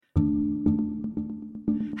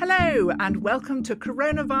Hello and welcome to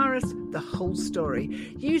Coronavirus, The Whole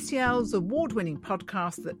Story, UCL's award-winning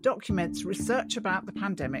podcast that documents research about the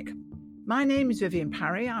pandemic. My name is Vivienne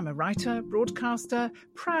Parry. I'm a writer, broadcaster,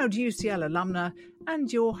 proud UCL alumna,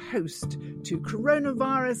 and your host to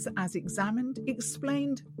Coronavirus as examined,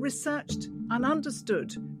 explained, researched, and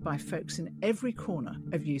understood by folks in every corner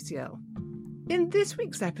of UCL. In this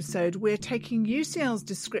week's episode, we're taking UCL's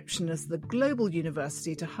description as the global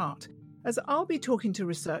university to heart, as I'll be talking to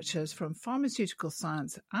researchers from pharmaceutical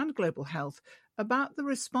science and global health about the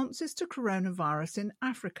responses to coronavirus in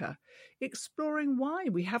Africa, exploring why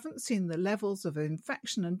we haven't seen the levels of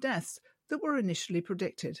infection and deaths that were initially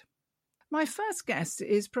predicted. My first guest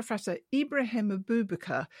is Professor Ibrahim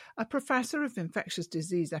Abubakar, a professor of infectious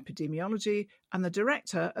disease epidemiology and the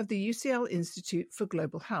director of the UCL Institute for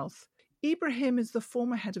Global Health. Ibrahim is the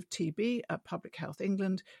former head of TB at Public Health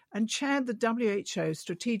England and chaired the WHO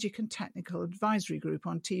Strategic and Technical Advisory Group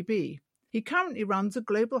on TB. He currently runs a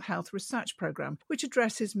global health research programme which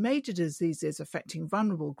addresses major diseases affecting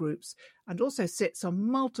vulnerable groups and also sits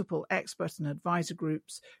on multiple expert and advisor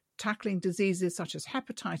groups tackling diseases such as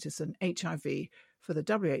hepatitis and HIV for the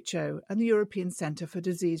WHO and the European Centre for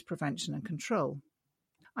Disease Prevention and Control.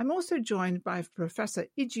 I'm also joined by Professor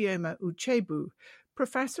Ijeoma Uchebu,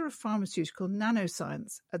 Professor of Pharmaceutical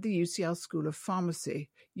Nanoscience at the UCL School of Pharmacy,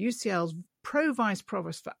 UCL's Pro-Vice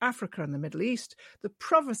Provost for Africa and the Middle East, the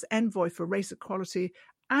Provost Envoy for Race Equality,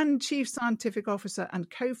 and Chief Scientific Officer and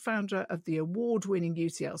co-founder of the award-winning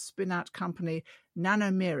UCL spin-out company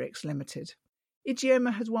Nanomerix Limited.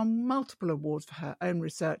 Ijeoma has won multiple awards for her own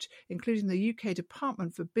research, including the UK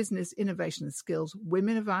Department for Business, Innovation and Skills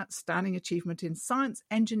Women of Outstanding Achievement in Science,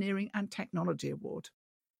 Engineering and Technology Award.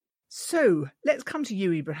 So let's come to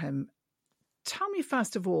you, Ibrahim. Tell me,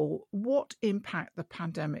 first of all, what impact the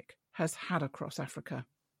pandemic has had across Africa.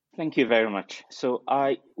 Thank you very much. So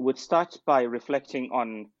I would start by reflecting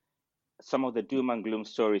on some of the doom and gloom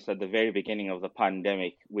stories at the very beginning of the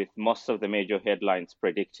pandemic, with most of the major headlines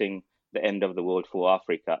predicting the end of the world for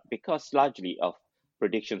Africa, because largely of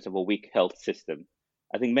predictions of a weak health system.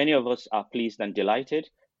 I think many of us are pleased and delighted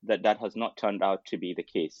that that has not turned out to be the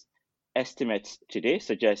case. Estimates today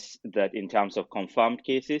suggest that in terms of confirmed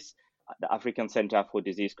cases, the African Center for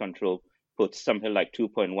Disease Control puts something like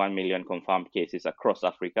 2.1 million confirmed cases across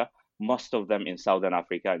Africa, most of them in Southern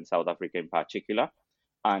Africa, in South Africa in particular,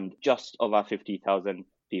 and just over 50,000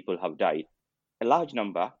 people have died. A large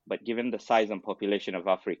number, but given the size and population of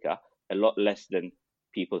Africa, a lot less than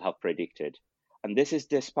people have predicted. And this is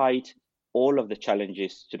despite all of the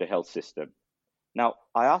challenges to the health system. Now,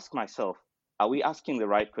 I ask myself, are we asking the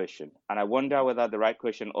right question? And I wonder whether the right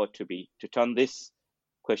question ought to be to turn this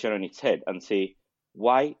question on its head and say,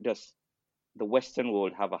 why does the Western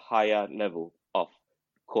world have a higher level of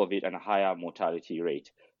COVID and a higher mortality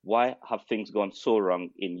rate? Why have things gone so wrong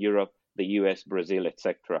in Europe, the US, Brazil,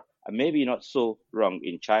 etc., and maybe not so wrong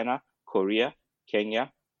in China, Korea,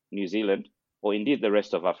 Kenya, New Zealand, or indeed the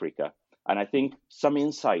rest of Africa? And I think some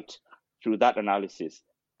insight through that analysis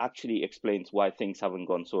actually explains why things haven't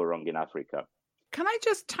gone so wrong in Africa. Can I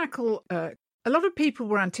just tackle, a lot of people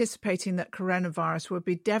were anticipating that coronavirus would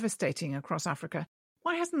be devastating across Africa.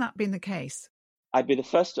 Why hasn't that been the case? I'd be the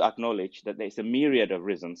first to acknowledge that there's a myriad of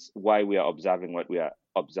reasons why we are observing what we are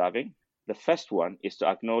observing. The first one is to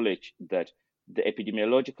acknowledge that the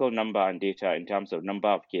epidemiological number and data in terms of number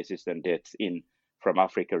of cases and deaths from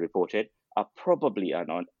Africa reported are probably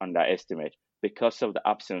an underestimate because of the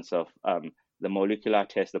absence of the molecular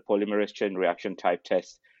tests, the polymerase chain reaction type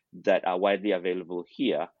tests that are widely available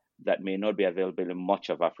here that may not be available in much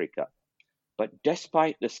of Africa. But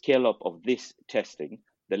despite the scale up of this testing,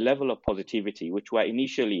 the level of positivity, which were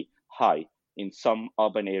initially high in some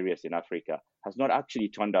urban areas in Africa, has not actually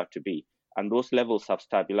turned out to be. And those levels have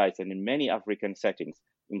stabilized. And in many African settings,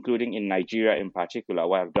 including in Nigeria in particular,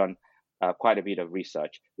 where I've done quite a bit of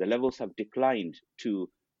research, the levels have declined to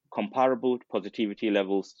comparable positivity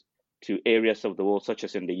levels to areas of the world, such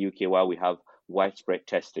as in the UK, where we have widespread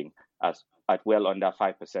testing at well under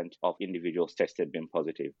 5% of individuals tested being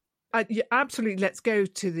positive. Yeah, absolutely. Let's go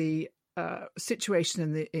to the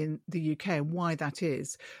situation in the UK and why that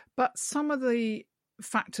is. But some of the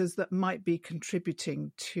factors that might be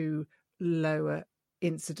contributing to lower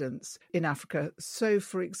incidence in Africa. So,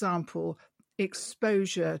 for example,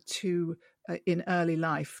 exposure to in early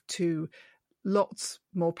life to lots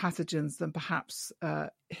more pathogens than perhaps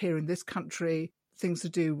here in this country, things to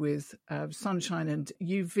do with sunshine and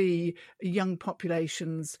UV, young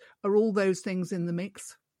populations. Are all those things in the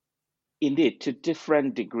mix? Indeed, to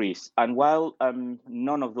different degrees. And while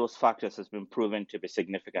none of those factors has been proven to be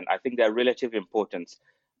significant, I think their relative importance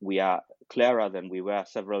we are clearer than we were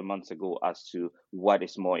several months ago as to what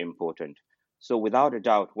is more important. So without a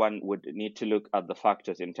doubt, one would need to look at the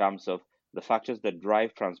factors in terms of the factors that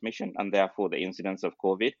drive transmission and therefore the incidence of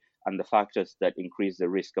COVID, and the factors that increase the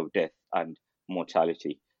risk of death and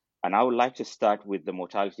mortality. And I would like to start with the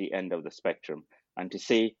mortality end of the spectrum and to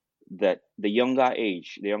say that the younger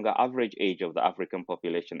average age of the African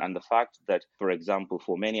population, and the fact that, for example,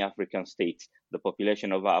 for many African states, the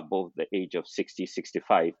population over above the age of 60,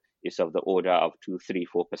 65 is of the order of 2, 3,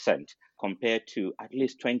 4%, compared to at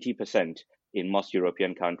least 20% in most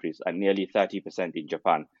European countries and nearly 30% in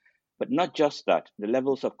Japan. But not just that, the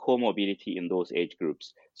levels of comorbidity in those age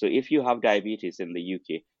groups. So if you have diabetes in the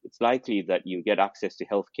UK, it's likely that you get access to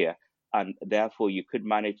healthcare, and therefore you could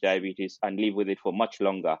manage diabetes and live with it for much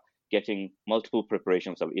longer, getting multiple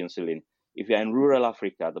preparations of insulin. If you're in rural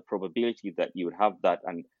Africa, the probability that you would have that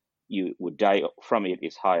and you would die from it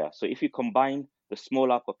is higher. So if you combine the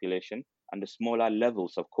smaller population and the smaller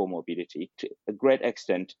levels of comorbidity, to a great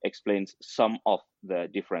extent explains some of the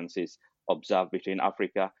differences observed between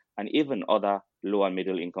Africa and even other low and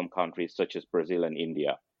middle income countries such as Brazil and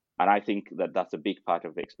India. And I think that that's a big part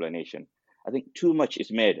of the explanation. I think too much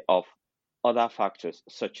is made of other factors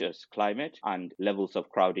such as climate and levels of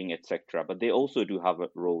crowding, etc. But they also do have a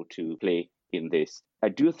role to play in this. I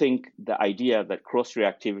do think the idea that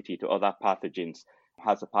cross-reactivity to other pathogens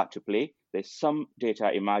has a part to play. There's some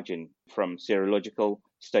data emerging from serological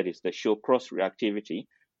studies that show cross-reactivity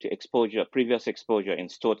to previous exposure in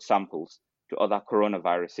stored samples to other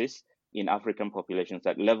coronaviruses in African populations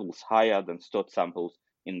at levels higher than stored samples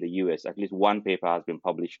in the US. At least one paper has been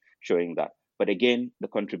published showing that. But again, the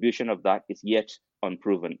contribution of that is yet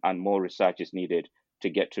unproven, and more research is needed to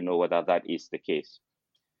get to know whether that is the case.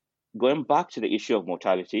 Going back to the issue of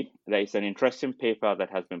mortality, there is an interesting paper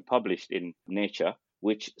that has been published in Nature,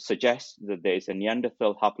 which suggests that there is a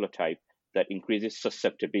Neanderthal haplotype that increases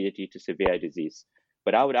susceptibility to severe disease.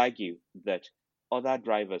 But I would argue that other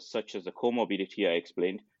drivers such as the comorbidity I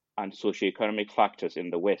explained and socioeconomic factors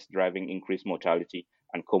in the West driving increased mortality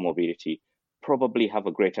and comorbidity probably have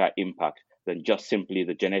a greater impact than just simply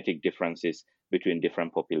the genetic differences between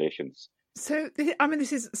different populations. So,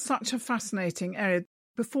 this is such a fascinating area.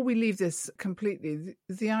 Before we leave this completely,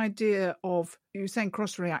 the idea of, you were saying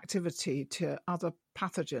cross-reactivity to other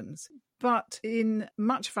pathogens, but in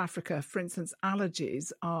much of Africa, for instance,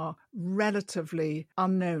 allergies are relatively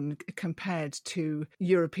unknown compared to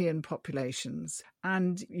European populations,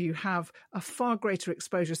 and you have a far greater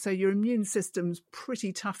exposure. So your immune system's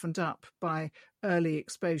pretty toughened up by early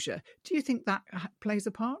exposure. Do you think that plays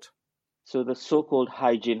a part? So the so-called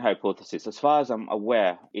hygiene hypothesis, as far as I'm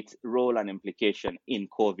aware, its role and implication in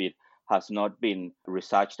COVID has not been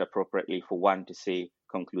researched appropriately for one to say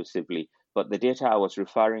conclusively. But the data I was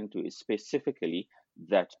referring to is specifically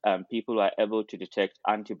that people are able to detect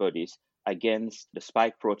antibodies against the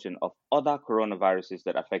spike protein of other coronaviruses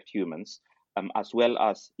that affect humans, as well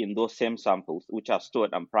as in those same samples, which are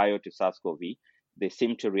stored prior to SARS-CoV, they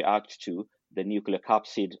seem to react to the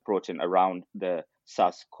nucleocapsid protein around the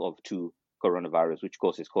SARS-CoV-2 coronavirus, which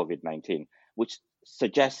causes COVID-19, which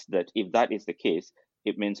suggests that if that is the case,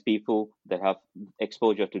 it means people that have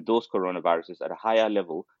exposure to those coronaviruses at a higher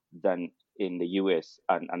level than in the US,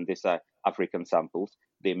 and these are African samples,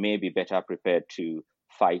 they may be better prepared to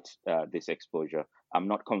fight this exposure. I'm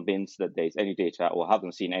not convinced that there is any data, or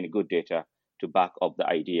haven't seen any good data to back up the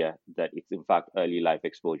idea that it's in fact early life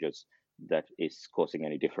exposures that is causing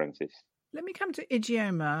any differences. Let me come to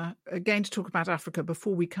Ijeoma again to talk about Africa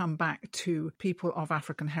before we come back to people of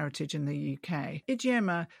African heritage in the UK.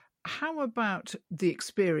 Ijeoma, how about the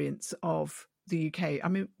experience of the UK? I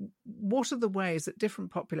mean, what are the ways that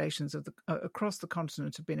different populations of across the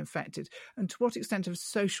continent have been affected, and to what extent have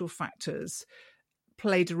social factors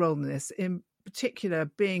played a role in this, in particular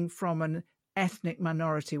being from an ethnic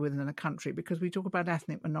minority within a country? Because we talk about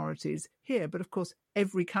ethnic minorities here, but of course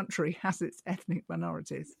every country has its ethnic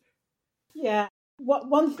minorities. Yeah.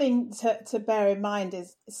 One thing to bear in mind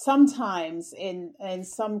is sometimes in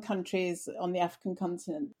some countries on the African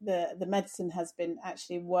continent, the medicine has been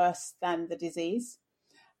actually worse than the disease.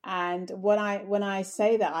 And when I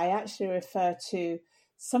say that, I actually refer to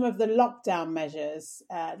some of the lockdown measures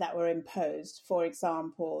that were imposed. For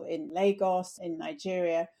example, in Lagos, in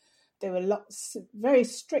Nigeria, there were very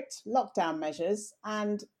strict lockdown measures.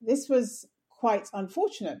 And this was quite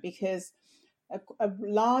unfortunate because a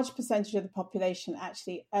large percentage of the population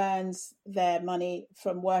actually earns their money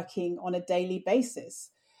from working on a daily basis,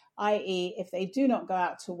 i.e., if they do not go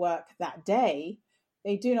out to work that day,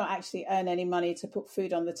 they do not actually earn any money to put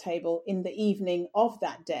food on the table in the evening of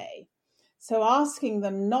that day. So asking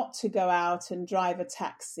them not to go out and drive a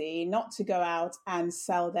taxi, not to go out and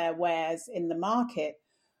sell their wares in the market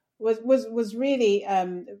was really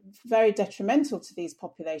very detrimental to these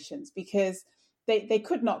populations, because they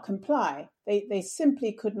could not comply. They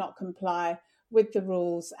simply could not comply with the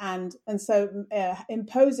rules. And so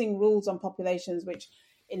imposing rules on populations which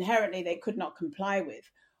inherently they could not comply with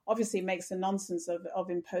obviously makes a nonsense of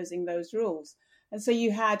imposing those rules. And so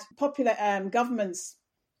you had popular governments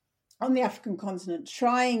on the African continent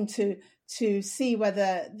trying to see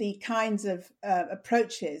whether the kinds of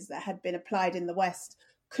approaches that had been applied in the West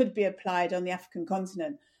could be applied on the African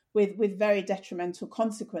continent with very detrimental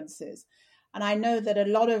consequences. And I know that a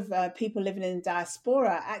lot of people living in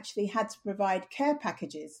diaspora actually had to provide care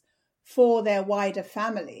packages for their wider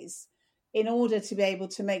families in order to be able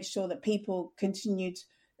to make sure that people continued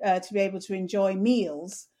to be able to enjoy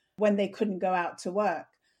meals when they couldn't go out to work.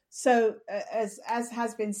 So as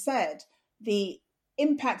has been said, the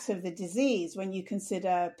impact of the disease, when you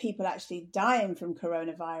consider people actually dying from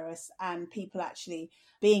coronavirus and people actually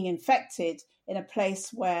being infected in a place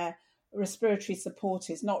where respiratory support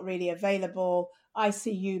is not really available,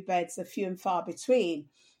 ICU beds are few and far between,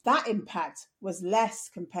 that impact was less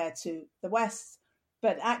compared to the West.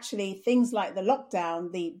 But actually things like the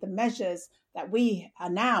lockdown, the measures that we are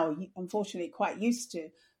now unfortunately quite used to,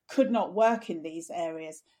 could not work in these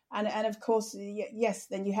areas. And of course, yes,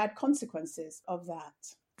 then you had consequences of that.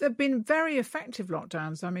 There have been very effective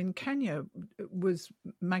lockdowns. I mean, Kenya was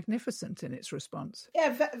magnificent in its response.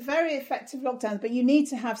 Yeah, very effective lockdowns, but you need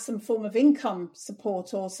to have some form of income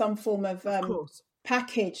support or some form of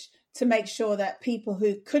package to make sure that people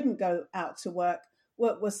who couldn't go out to work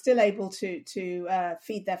were still able to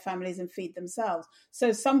feed their families and feed themselves.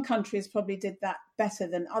 So some countries probably did that better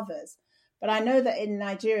than others. But I know that in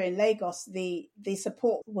Nigeria, in Lagos, the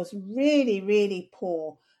support was really, really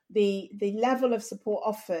poor. The level of support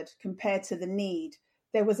offered compared to the need,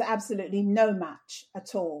 there was absolutely no match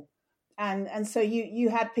at all. And so you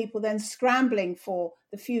had people then scrambling for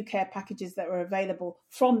the few care packages that were available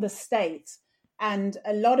from the state. And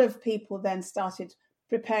a lot of people then started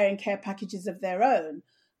preparing care packages of their own,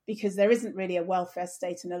 because there isn't really a welfare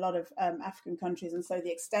state in a lot of African countries. And so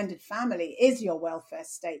the extended family is your welfare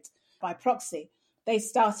state by proxy. They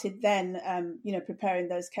started then, preparing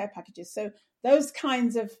those care packages. So those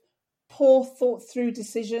kinds of poor thought through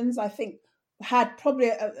decisions, I think, had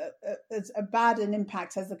probably as bad an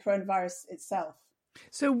impact as the coronavirus itself.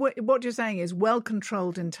 So what you're saying is well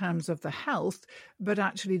controlled in terms of the health, but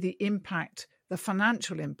actually the impact, the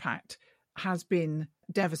financial impact, has been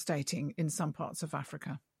devastating in some parts of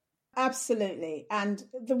Africa. Absolutely. And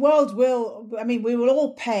the world we will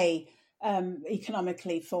all pay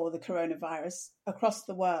economically for the coronavirus across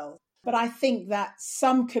the world. But I think that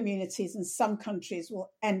some communities and some countries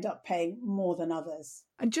will end up paying more than others.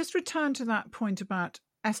 And just return to that point about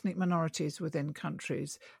ethnic minorities within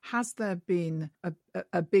countries. Has there been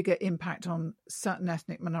a bigger impact on certain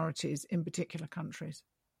ethnic minorities in particular countries?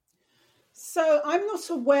 So I'm not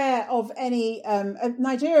aware of any.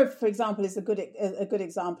 Nigeria, for example, is a good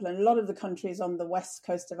example, and a lot of the countries on the west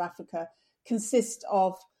coast of Africa consist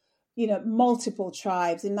of, multiple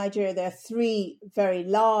tribes. In Nigeria, there are 3 very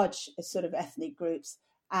large sort of ethnic groups,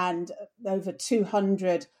 and over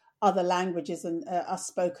 200 other languages are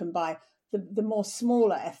spoken by the more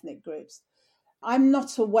smaller ethnic groups. I'm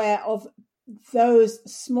not aware of those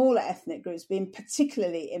smaller ethnic groups being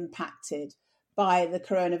particularly impacted by the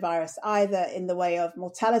coronavirus, either in the way of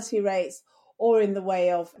mortality rates or in the way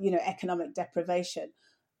of, economic deprivation.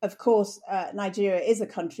 Of course, Nigeria is a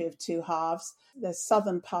country of 2 halves. The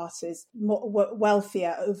southern part is more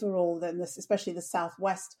wealthier overall than this, especially the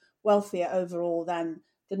southwest, wealthier overall than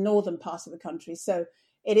the northern part of the country. So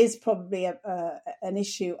it is probably an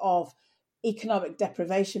issue of economic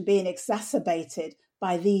deprivation being exacerbated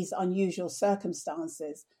by these unusual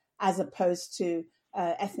circumstances, as opposed to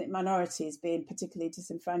ethnic minorities being particularly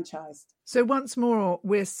disenfranchised. So once more,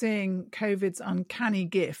 we're seeing COVID's uncanny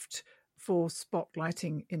gift for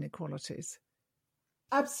spotlighting inequalities.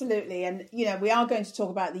 Absolutely. And, we are going to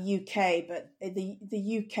talk about the UK, but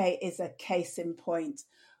the UK is a case in point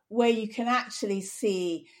where you can actually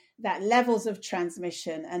see that levels of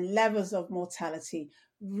transmission and levels of mortality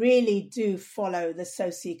really do follow the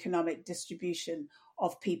socioeconomic distribution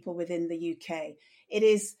of people within the UK. It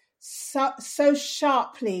is so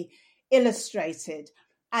sharply illustrated.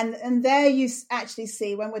 And there you actually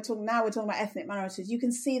see, when we're talking about ethnic minorities, you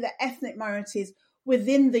can see that ethnic minorities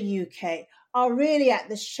within the UK are really at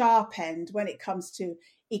the sharp end when it comes to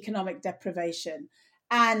economic deprivation.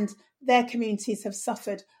 And their communities have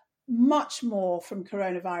suffered much more from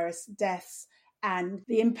coronavirus deaths and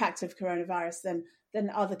the impact of coronavirus than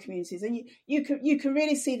other communities. And you can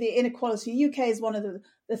really see the inequality. UK is one of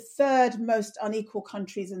the third most unequal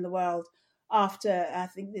countries in the world after, I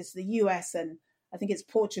think it's the US, and I think it's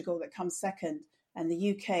Portugal that comes second, and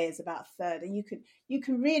the UK is about third. And you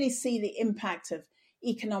can really see the impact of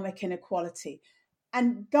economic inequality.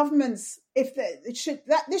 And governments,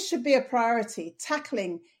 this should be a priority,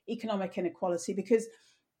 tackling economic inequality, because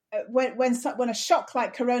when a shock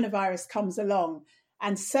like coronavirus comes along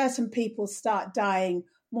and certain people start dying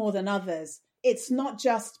more than others, it's not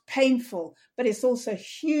just painful, but it's also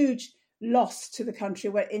huge loss to the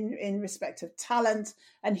country in respect of talent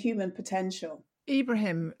and human potential.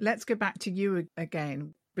 Ibrahim, let's go back to you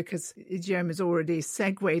again, because Ijeoma has already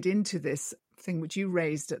segued into this thing which you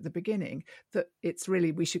raised at the beginning, that it's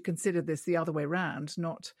really, we should consider this the other way around,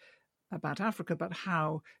 not about Africa, but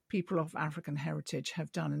how people of African heritage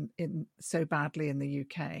have done in so badly in the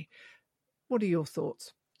UK. What are your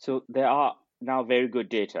thoughts? So there are now very good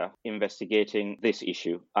data investigating this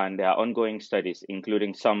issue, and there are ongoing studies,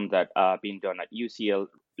 including some that are being done at UCL,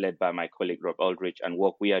 led by my colleague Rob Aldrich, and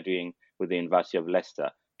work we are doing with the University of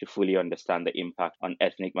Leicester to fully understand the impact on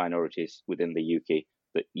ethnic minorities within the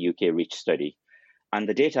UK REACH study. And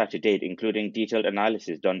the data to date, including detailed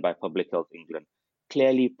analysis done by Public Health England,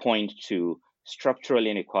 clearly point to structural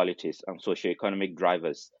inequalities and socioeconomic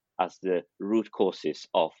drivers as the root causes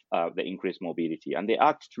of the increased mobility. And they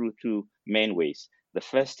act through two main ways. The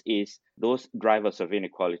first is those drivers of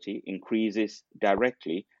inequality increases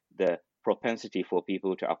directly the propensity for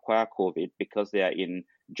people to acquire COVID because they are in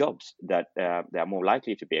jobs that they are more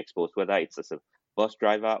likely to be exposed, whether it's as a bus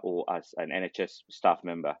driver or as an NHS staff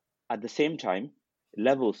member. At the same time,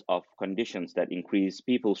 levels of conditions that increase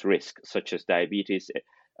people's risk, such as diabetes,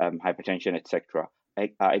 hypertension, etc.,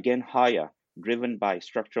 are again higher, driven by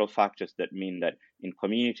structural factors that mean that in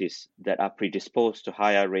communities that are predisposed to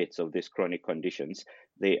higher rates of these chronic conditions,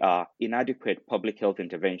 they are inadequate public health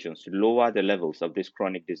interventions to lower the levels of these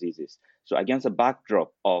chronic diseases. So against a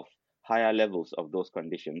backdrop of higher levels of those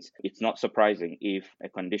conditions, it's not surprising if a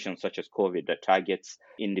condition such as COVID that targets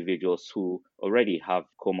individuals who already have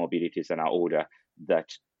comorbidities and are older, that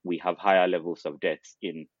we have higher levels of deaths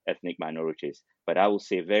in ethnic minorities. But I will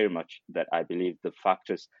say very much that I believe the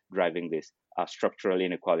factors driving this are structural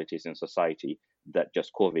inequalities in society that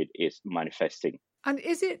just COVID is manifesting. And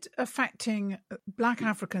is it affecting Black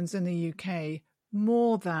Africans in the UK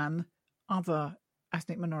more than other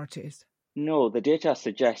ethnic minorities? No, the data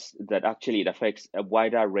suggests that actually it affects a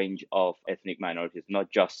wider range of ethnic minorities,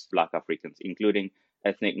 not just Black Africans, including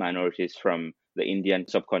ethnic minorities from the Indian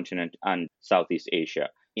subcontinent and Southeast Asia.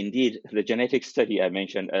 Indeed, the genetic study I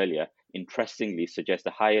mentioned earlier interestingly suggests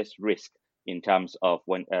the highest risk in terms of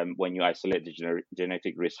when you isolate the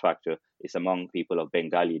genetic risk factor is among people of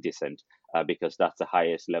Bengali descent, because that's the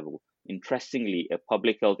highest level. Interestingly, a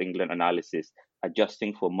Public Health England analysis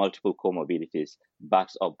adjusting for multiple comorbidities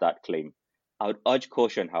backs up that claim. I would urge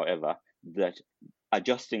caution, however, that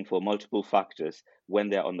adjusting for multiple factors when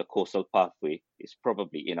they're on the causal pathway is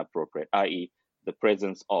probably inappropriate, i.e., the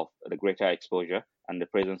presence of the greater exposure and the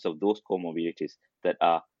presence of those comorbidities that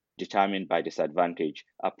are determined by disadvantage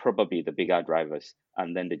are probably the bigger drivers.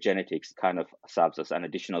 And then the genetics kind of serves as an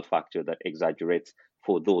additional factor that exaggerates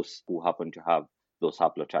for those who happen to have those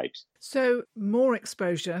haplotypes. So more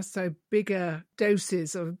exposure, so bigger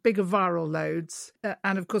doses of bigger viral loads.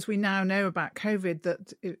 And of course, we now know about COVID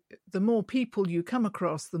that the more people you come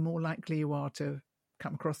across, the more likely you are to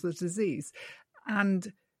come across the disease.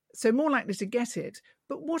 And so more likely to get it.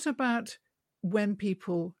 But what about when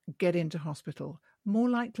people get into hospital? More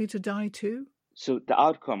likely to die too? So the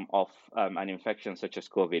outcome of an infection such as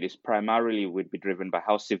COVID is primarily would be driven by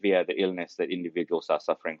how severe the illness that individuals are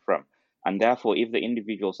suffering from. And therefore, if the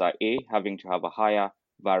individuals are having to have a higher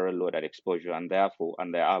viral load at exposure, and there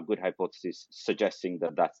are good hypotheses suggesting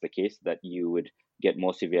that that's the case, that you would get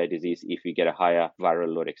more severe disease if you get a higher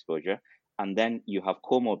viral load exposure. And then you have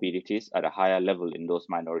comorbidities at a higher level in those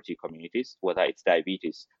minority communities, whether it's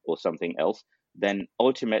diabetes or something else, then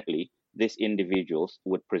ultimately these individuals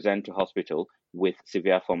would present to hospital with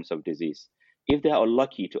severe forms of disease. If they are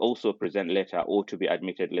unlucky to also present later or to be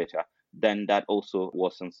admitted later, then that also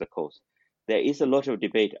worsens the cause. There is a lot of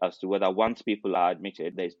debate as to whether once people are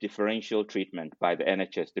admitted, there's differential treatment by the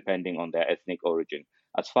NHS depending on their ethnic origin.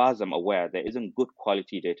 As far as I'm aware, there isn't good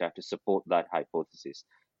quality data to support that hypothesis.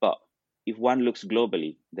 But if one looks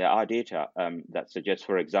globally, there are data that suggests,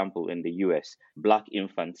 for example, in the US, Black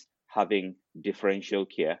infants having differential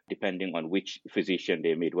care depending on which physician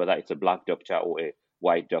they meet, whether it's a Black doctor or a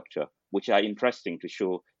white doctor, which are interesting to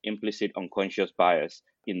show implicit unconscious bias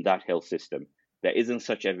in that health system. There isn't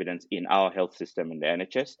such evidence in our health system in the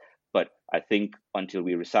NHS, but I think until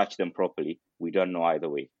we research them properly, we don't know either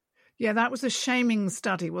way. Yeah, that was a shaming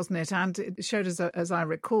study, wasn't it? And it showed, as I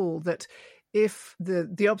recall, that if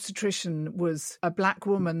the obstetrician was a black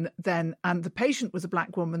woman, then and the patient was a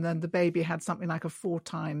black woman, then the baby had something like a four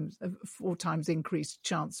times increased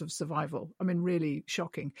chance of survival. I mean, really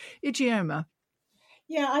shocking. Ijeoma.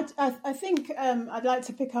 Yeah, I think I'd like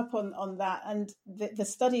to pick up on that. And the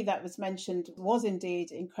study that was mentioned was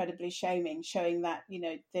indeed incredibly shaming, showing that,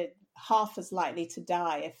 they're half as likely to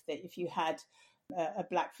die if you had a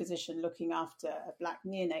black physician looking after a black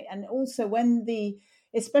neonate. And also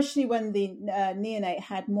especially when the neonate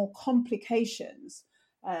had more complications,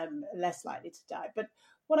 less likely to die. But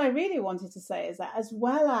what I really wanted to say is that as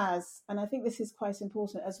well as, and I think this is quite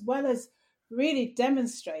important, as well as really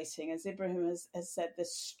demonstrating, as Ibrahim has said, the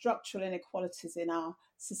structural inequalities in our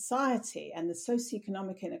society and the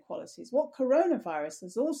socioeconomic inequalities, what coronavirus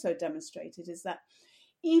has also demonstrated is that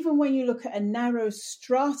even when you look at a narrow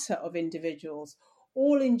strata of individuals,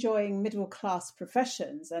 all enjoying middle-class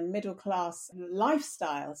professions and middle-class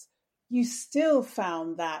lifestyles, you still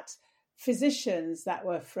found that physicians that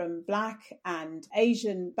were from Black and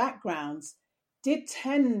Asian backgrounds did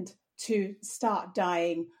tend to start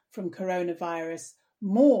dying from coronavirus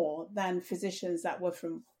more than physicians that were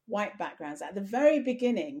from white backgrounds. At the very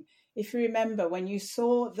beginning, if you remember, when you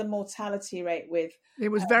saw the mortality rate it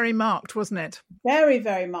was very marked, wasn't it? Very,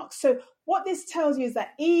 very marked. So what this tells you is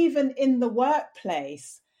that even in the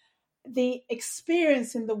workplace, the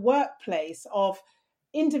experience in the workplace of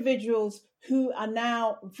individuals who are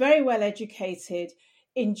now very well educated,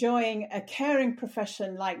 enjoying a caring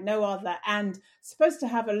profession like no other, and supposed to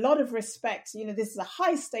have a lot of respect. This is a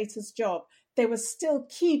high status job. There were still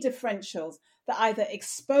key differentials that either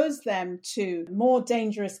exposed them to more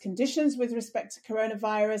dangerous conditions with respect to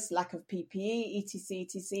coronavirus, lack of PPE,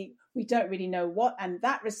 etc. We don't really know what, and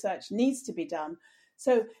that research needs to be done.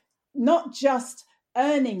 So not just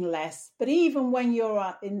earning less, but even when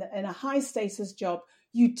you're in a high status job,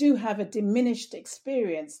 you do have a diminished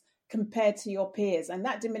experience compared to your peers. And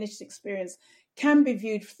that diminished experience can be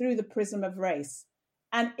viewed through the prism of race.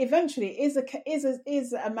 And eventually is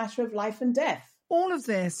a matter of life and death. All of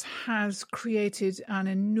this has created an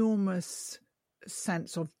enormous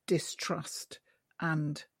sense of distrust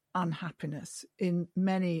and unhappiness in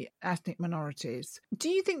many ethnic minorities. Do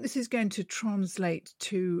you think this is going to translate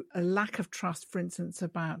to a lack of trust, for instance,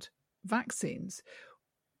 about vaccines?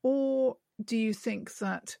 Or do you think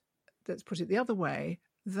that, let's put it the other way,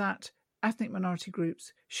 that ethnic minority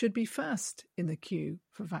groups should be first in the queue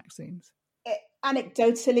for vaccines?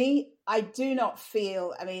 Anecdotally, I do not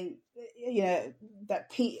feel, that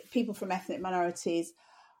people from ethnic minorities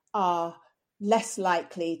are less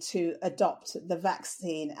likely to adopt the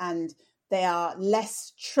vaccine and they are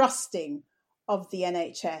less trusting of the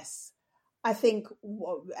NHS, I think,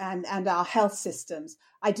 and our health systems.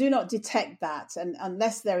 I do not detect that. And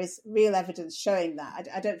unless there is real evidence showing that,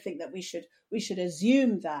 I don't think that we should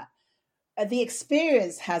assume that. The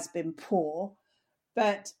experience has been poor.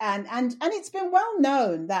 But and it's been well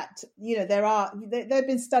known that there have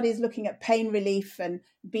been studies looking at pain relief and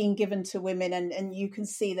being given to women, and you can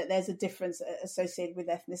see that there's a difference associated with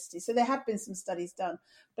ethnicity. So there have been some studies done,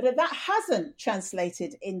 but that hasn't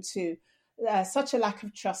translated into such a lack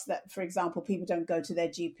of trust that, for example, people don't go to their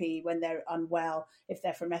GP when they're unwell if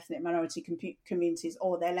they're from ethnic minority communities,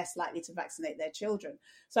 or they're less likely to vaccinate their children.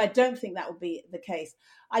 So I don't think that will be the case.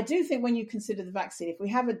 I do think when you consider the vaccine, if we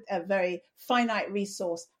have a very finite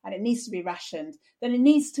resource and it needs to be rationed, then it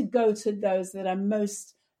needs to go to those that are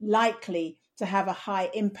most likely to have a high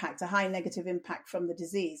impact, a high negative impact from the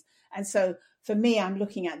disease. And so for me, I'm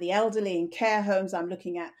looking at the elderly in care homes. I'm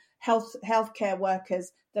looking at healthcare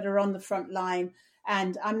workers that are on the front line.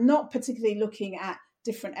 And I'm not particularly looking at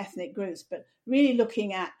different ethnic groups, but really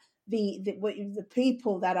looking at the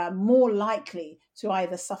people that are more likely to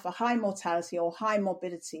either suffer high mortality or high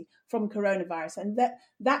morbidity from coronavirus, and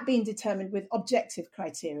that being determined with objective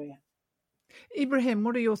criteria. Ibrahim,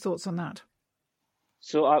 what are your thoughts on that?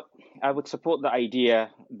 So I would support the idea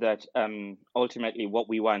that ultimately what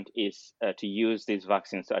we want is to use these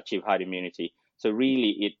vaccines to achieve herd immunity. So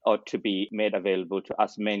really, it ought to be made available to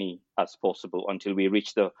as many as possible until we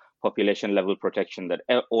reach the population level protection that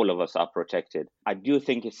all of us are protected. I do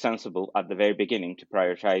think it's sensible at the very beginning to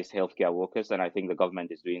prioritize healthcare workers, and I think the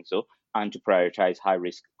government is doing so, and to prioritize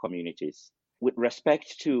high-risk communities. With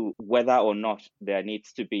respect to whether or not there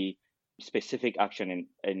needs to be specific action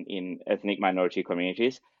in ethnic minority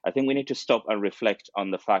communities, I think we need to stop and reflect on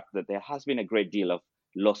the fact that there has been a great deal of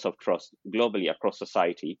loss of trust globally across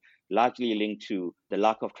society, largely linked to the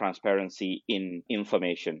lack of transparency in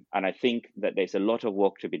information. And I think that there's a lot of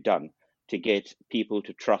work to be done to get people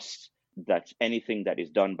to trust that anything that is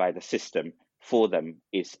done by the system for them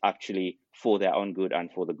is actually for their own good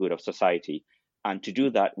and for the good of society. And to do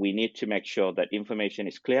that, we need to make sure that information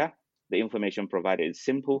is clear, the information provided is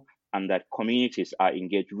simple, and that communities are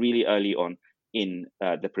engaged really early on in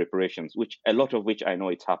the preparations, a lot of which I know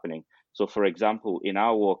it's happening. So, for example, in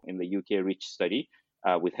our work in the UK REACH study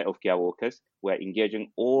with healthcare workers, we're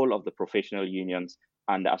engaging all of the professional unions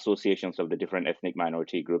and the associations of the different ethnic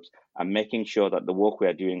minority groups and making sure that the work we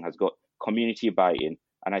are doing has got community buy-in.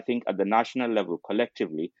 And I think at the national level,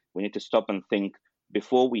 collectively, we need to stop and think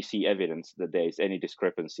before we see evidence that there is any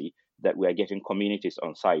discrepancy, that we are getting communities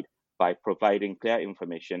on side by providing clear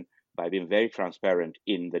information, by being very transparent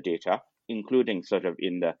in the data, including sort of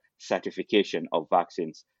in the certification of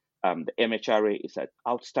vaccines. The MHRA is an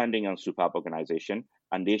outstanding and superb organization,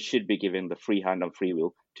 and they should be given the free hand and free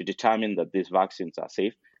will to determine that these vaccines are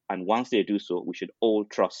safe. And once they do so, we should all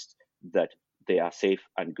trust that they are safe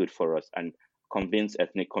and good for us, and convince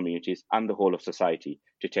ethnic communities and the whole of society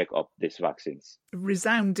to take up these vaccines.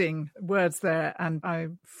 Resounding words there, and I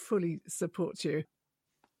fully support you.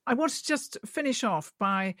 I want to just finish off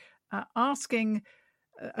by asking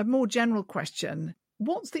a more general question.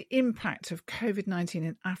 What's the impact of COVID-19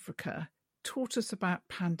 in Africa taught us about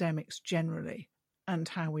pandemics generally and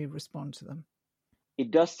how we respond to them? It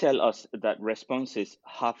does tell us that responses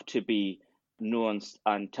have to be nuanced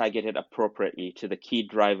and targeted appropriately to the key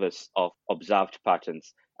drivers of observed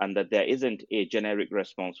patterns, and that there isn't a generic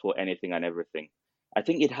response for anything and everything. I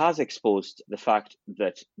think it has exposed the fact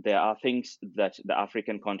that there are things that the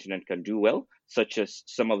African continent can do well, such as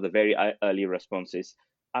some of the very early responses,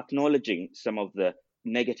 acknowledging some of the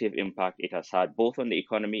negative impact it has had, both on the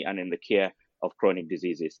economy and in the care of chronic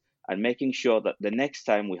diseases, and making sure that the next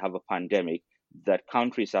time we have a pandemic, that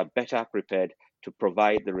countries are better prepared to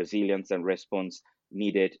provide the resilience and response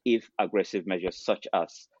needed if aggressive measures such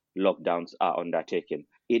as lockdowns are undertaken.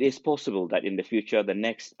 It is possible that in the future, the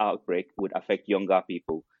next outbreak would affect younger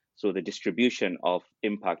people. So the distribution of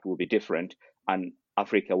impact will be different, and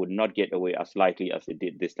Africa would not get away as lightly as it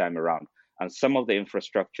did this time around. And some of the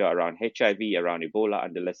infrastructure around HIV, around Ebola,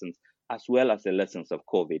 and the lessons, as well as the lessons of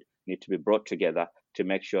COVID, need to be brought together to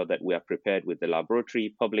make sure that we are prepared with the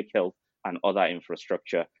laboratory, public health, and other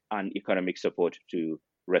infrastructure and economic support to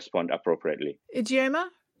respond appropriately. Ijeoma?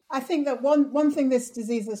 I think that one thing this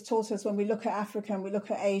disease has taught us when we look at Africa and we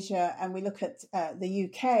look at Asia and we look at the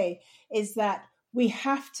UK is that we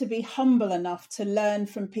have to be humble enough to learn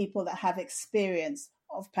from people that have experience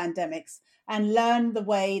of pandemics and learn the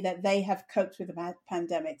way that they have coped with the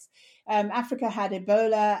pandemics. Africa had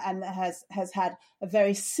Ebola and has had a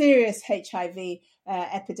very serious HIV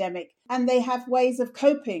epidemic, and they have ways of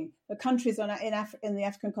coping. The countries in the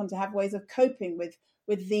African continent have ways of coping with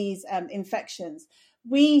these infections.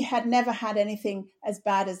 We had never had anything as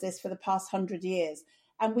bad as this for the past 100 years.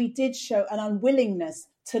 And we did show an unwillingness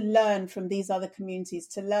to learn from these other communities,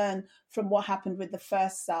 to learn from what happened with the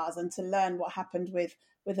first SARS and to learn what happened with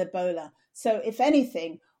Ebola. So if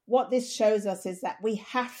anything, what this shows us is that we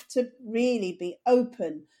have to really be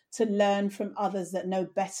open to learn from others that know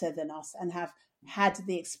better than us and have had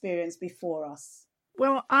the experience before us.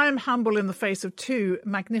 Well, I'm humble in the face of two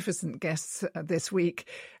magnificent guests this week.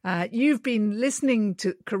 You've been listening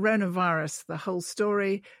to Coronavirus, the Whole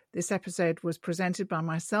Story. This episode was presented by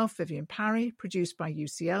myself, Vivienne Parry, produced by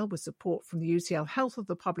UCL with support from the UCL Health of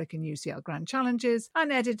the Public and UCL Grand Challenges, and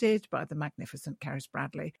edited by the magnificent Keris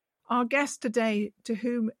Bradley. Our guests today, to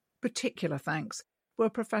whom particular thanks, were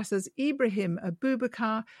Professors Ibrahim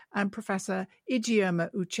Abubakar and Professor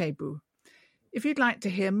Ijeoma Uchebu. If you'd like to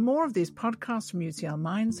hear more of these podcasts from UCL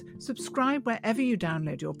Minds, subscribe wherever you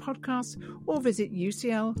download your podcasts or visit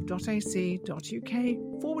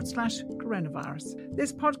ucl.ac.uk/coronavirus.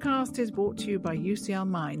 This podcast is brought to you by UCL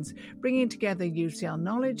Minds, bringing together UCL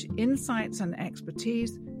knowledge, insights and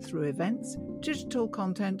expertise through events, digital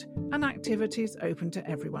content and activities open to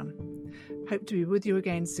everyone. Hope to be with you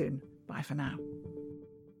again soon. Bye for now.